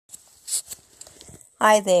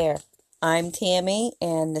Hi there. I'm Tammy,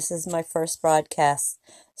 and this is my first broadcast.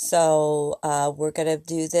 So we're going to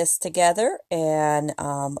do this together, and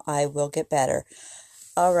I will get better.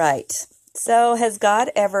 All right. So has God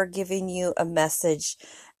ever given you a message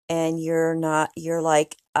and you're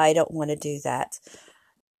like, I don't want to do that.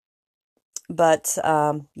 But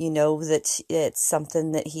you know that it's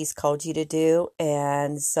something that He's called you to do,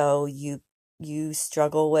 and so you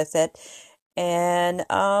struggle with it, and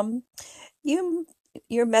you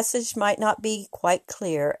your message might not be quite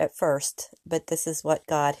clear at first, but this is what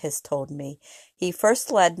God has told me. He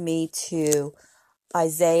first led me to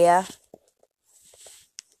Isaiah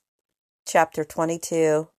chapter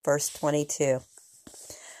 22, verse 22.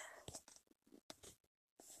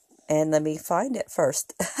 And let me find it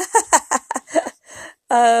first.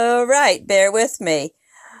 All right, bear with me.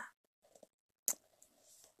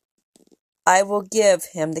 I will give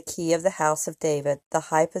him the key of the house of David, the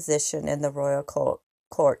high position in the royal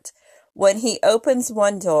court. When he opens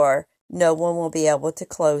one door, no one will be able to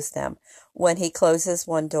close them. When he closes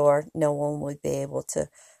one door, no one will be able to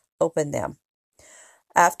open them.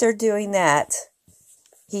 After doing that,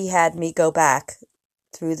 he had me go back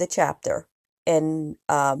through the chapter and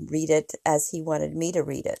read it as he wanted me to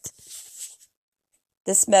read it.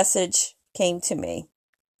 This message came to me.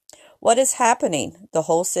 What is happening? The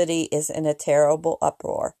whole city is in a terrible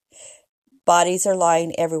uproar. Bodies are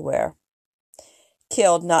lying everywhere,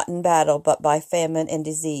 killed not in battle, but by famine and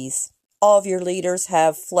disease. All of your leaders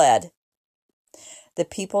have fled. The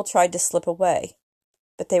people tried to slip away,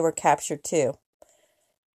 but they were captured too.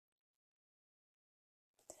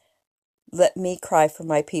 Let me cry for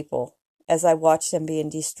my people as I watch them being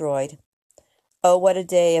destroyed. Oh, what a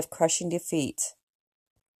day of crushing defeat.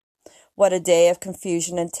 What a day of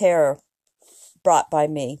confusion and terror brought by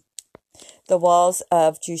me. The walls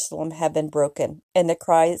of Jerusalem have been broken, and the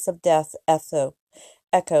cries of death echo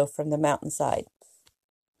from the mountainside.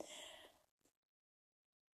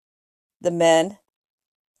 The men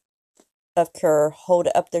of Kir hold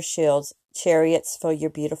up their shields. Chariots fill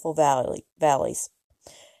your beautiful valleys.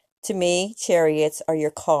 To me, chariots are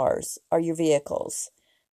your cars, are your vehicles,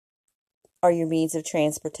 are your means of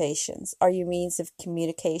transportations, are your means of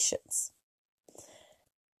communications.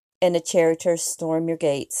 And the charioteers storm your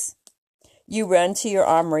gates. You run to your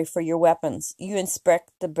armory for your weapons. You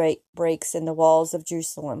inspect the breaks in the walls of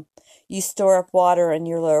Jerusalem. You store up water in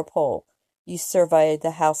your lower pole. You survey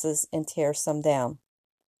the houses and tear some down.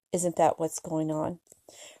 Isn't that what's going on?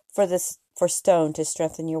 For stone to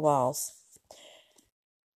strengthen your walls.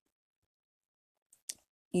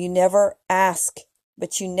 You never ask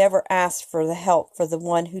for the help for the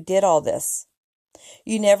one who did all this.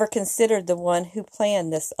 You never considered the one who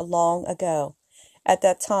planned this long ago. At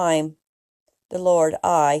that time, the Lord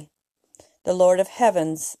of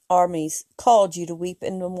heaven's armies, called you to weep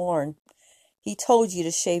and to mourn. He told you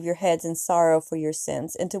to shave your heads in sorrow for your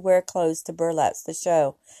sins and to wear clothes to burlesque the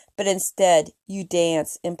show. But instead, you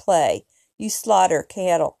dance and play. You slaughter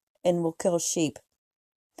cattle and will kill sheep.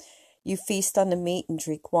 You feast on the meat and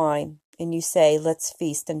drink wine. And you say, let's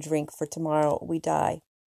feast and drink, for tomorrow we die.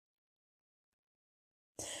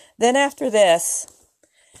 Then after this,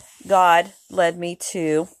 God led me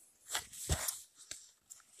to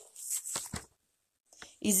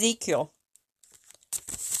Ezekiel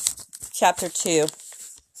chapter 2.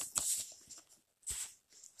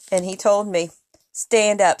 And he told me,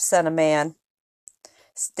 stand up, son of man.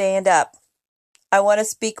 Stand up. I want to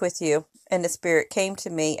speak with you. And the Spirit came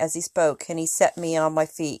to me as he spoke, and he set me on my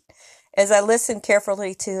feet. As I listened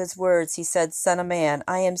carefully to his words, he said, son of man,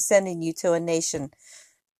 I am sending you to a nation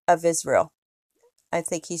of Israel. I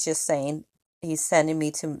think he's just saying he's sending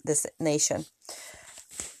me to this nation.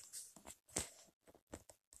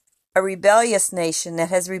 A rebellious nation that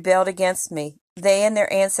has rebelled against me. They and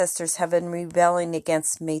their ancestors have been rebelling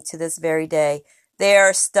against me to this very day. They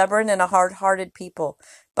are stubborn and a hard-hearted people,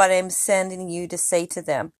 but I am sending you to say to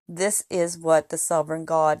them, this is what the sovereign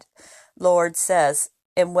God, Lord, says,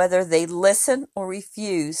 and whether they listen or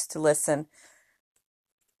refuse to listen,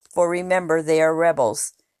 for remember, they are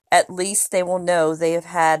rebels. At least they will know they have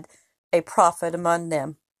had a prophet among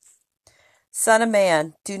them. Son of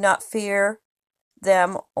man, do not fear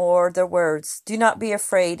them or their words. Do not be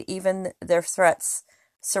afraid, even their threats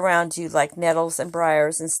surround you like nettles and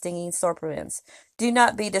briars and stinging scorpions. Do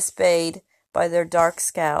not be dismayed by their dark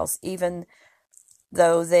scowls, even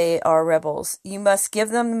though they are rebels. You must give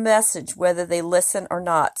them the message whether they listen or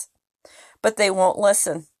not. But they won't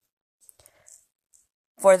listen,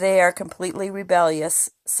 for they are completely rebellious.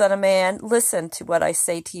 Son of man, listen to what I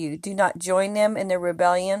say to you. Do not join them in their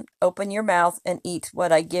rebellion. Open your mouth and eat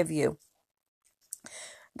what I give you.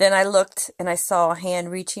 Then I looked, and I saw a hand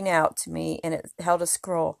reaching out to me, and it held a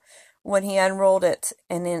scroll. When he unrolled it,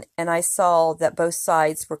 and I saw that both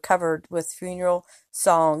sides were covered with funeral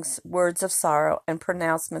songs, words of sorrow, and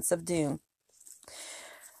pronouncements of doom.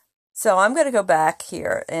 So I'm going to go back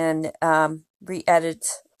here and re-edit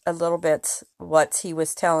a little bit what he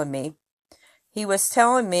was telling me. He was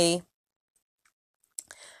telling me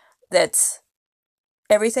that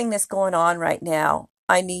everything that's going on right now,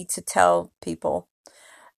 I need to tell people.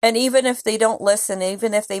 And even if they don't listen,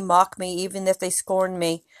 even if they mock me, even if they scorn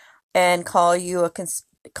me and call me a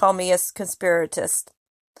conspiratist,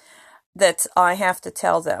 that I have to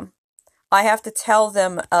tell them. I have to tell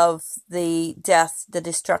them of the death, the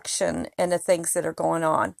destruction, and the things that are going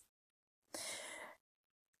on.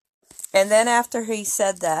 And then after he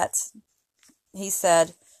said that, he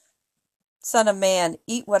said, "Son of man,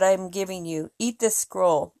 eat what I am giving you. Eat this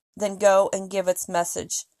scroll. Then go and give its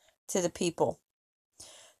message to the people."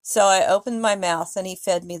 So I opened my mouth, and he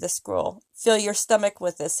fed me the scroll. "Fill your stomach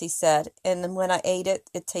with this," he said. And when I ate it,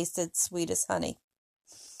 it tasted sweet as honey.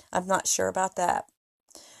 I'm not sure about that.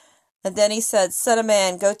 And then he said, "Son of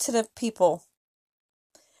man, go to the people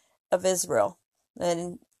of Israel."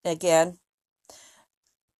 And again,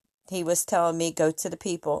 he was telling me, go to the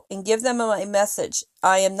people and give them my message.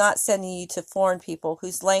 I am not sending you to foreign people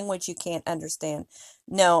whose language you can't understand.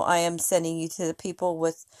 No, I am sending you to the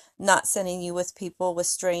people not sending you with people with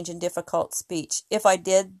strange and difficult speech. If I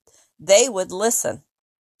did, they would listen.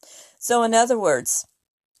 So in other words,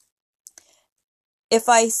 if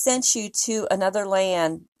I sent you to another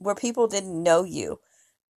land where people didn't know you,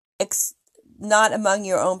 not among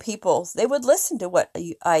your own peoples, they would listen to what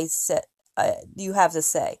I said you have to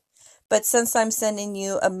say. But since I'm sending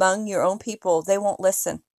you among your own people, they won't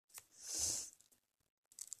listen.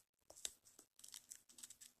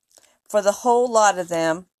 For the whole lot of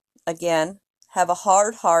them, again, have a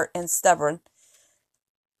hard heart and stubborn.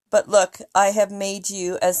 But look, I have made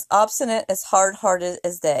you as obstinate, as hard-hearted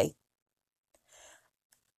as they.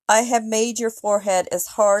 I have made your forehead as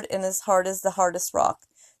hard and as hard as the hardest rock.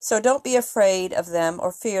 So don't be afraid of them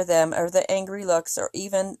or fear them or their angry looks, or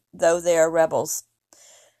even though they are rebels.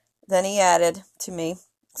 Then he added to me,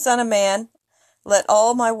 "Son of man, let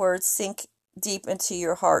all my words sink deep into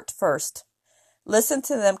your heart first. Listen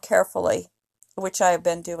to them carefully," which I have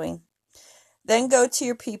been doing. "Then go to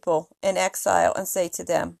your people in exile and say to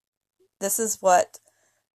them, this is what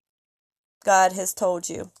God has told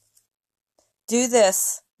you. Do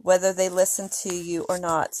this, whether they listen to you or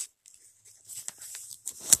not."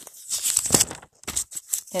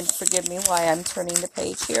 And forgive me why I'm turning the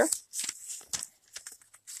page here.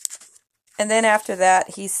 And then after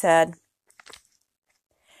that, he said,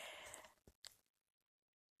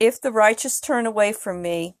 "If the righteous turn away from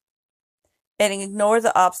me and ignore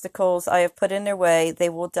the obstacles I have put in their way, they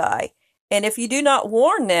will die. And if you do not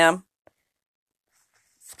warn them,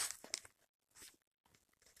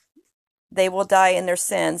 they will die in their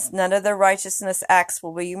sins. None of their righteousness acts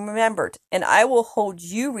will be remembered, and I will hold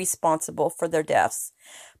you responsible for their deaths.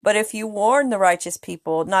 But if you warn the righteous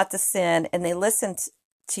people not to sin, and they listen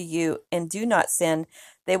to you and do not sin,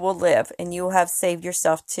 they will live, and you will have saved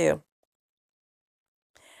yourself too."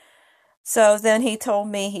 So then he told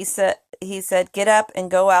me, he said, "Get up and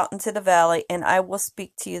go out into the valley, and I will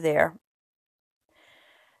speak to you there."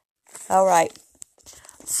 All right.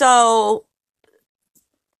 So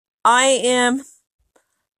I am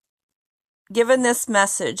given this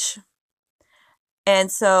message. And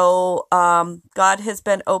so God has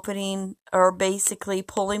been opening, or basically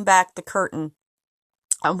pulling back the curtain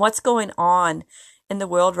on what's going on in the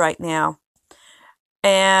world right now.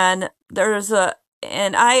 And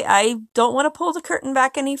I don't want to pull the curtain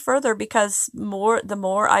back any further, because the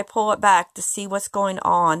more I pull it back to see what's going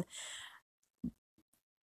on,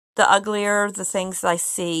 the uglier the things I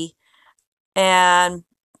see. And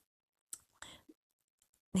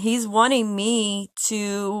he's wanting me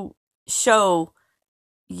to show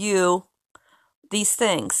you these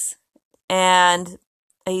things. And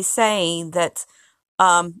he's saying that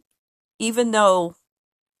even though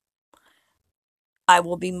I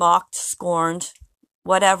will be mocked, scorned,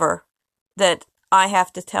 whatever, that I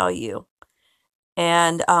have to tell you.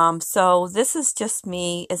 And so this is just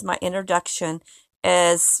me as my introduction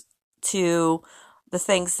as to the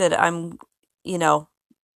things that I'm, going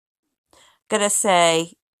to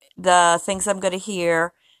say, the things I'm going to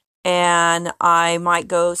hear, and I might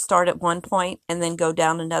go start at one point and then go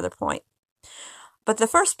down another point. But the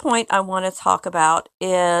first point I want to talk about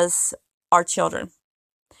is our children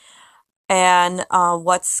and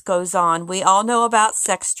what goes on. We all know about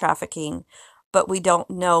sex trafficking, but we don't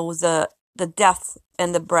know the depth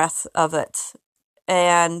and the breadth of it.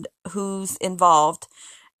 and who's involved.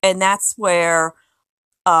 And that's where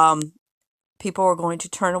people are going to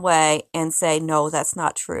turn away and say, no, that's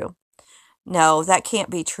not true. No, that can't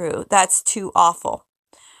be true. That's too awful.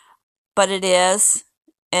 But it is.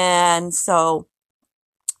 And so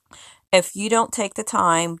if you don't take the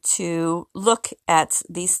time to look at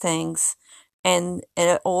these things,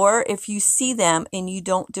 or if you see them and you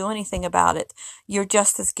don't do anything about it, you're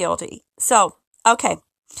just as guilty. So, okay.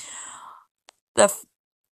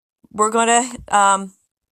 We're going to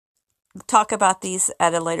talk about these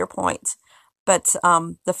at a later point. But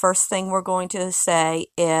the first thing we're going to say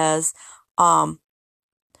is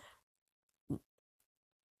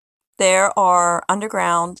there are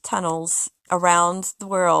underground tunnels around the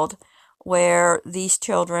world where these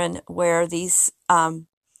children, where these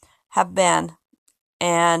have been.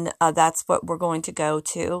 And that's what we're going to go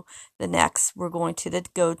to the next. We're going to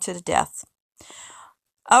go to the death.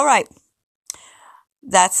 All right.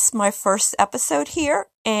 That's my first episode here.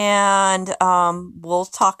 And we'll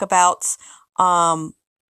talk about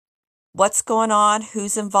what's going on,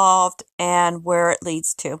 who's involved, and where it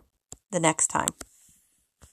leads to the next time.